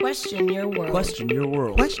Question your world. Question your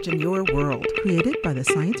world. Question your world. Created by the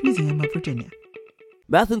Science Museum of Virginia.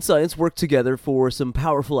 Math and science work together for some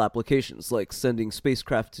powerful applications, like sending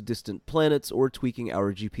spacecraft to distant planets or tweaking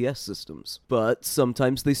our GPS systems. But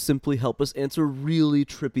sometimes they simply help us answer really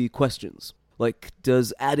trippy questions. Like,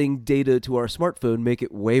 does adding data to our smartphone make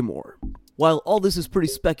it weigh more? While all this is pretty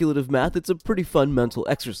speculative math, it's a pretty fun mental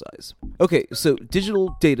exercise. Okay, so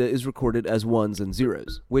digital data is recorded as ones and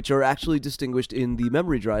zeros, which are actually distinguished in the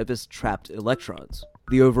memory drive as trapped electrons.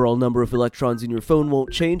 The overall number of electrons in your phone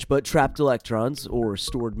won't change, but trapped electrons, or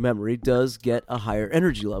stored memory, does get a higher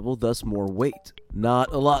energy level, thus more weight.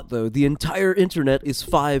 Not a lot though. The entire internet is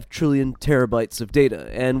 5 trillion terabytes of data,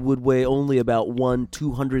 and would weigh only about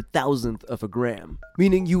 1/200,000th of a gram.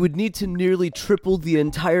 Meaning you would need to nearly triple the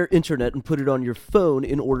entire internet and put it on your phone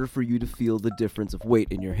in order for you to feel the difference of weight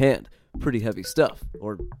in your hand. Pretty heavy stuff.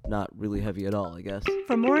 Or not really heavy at all, I guess.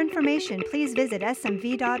 For more information, please visit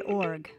smv.org.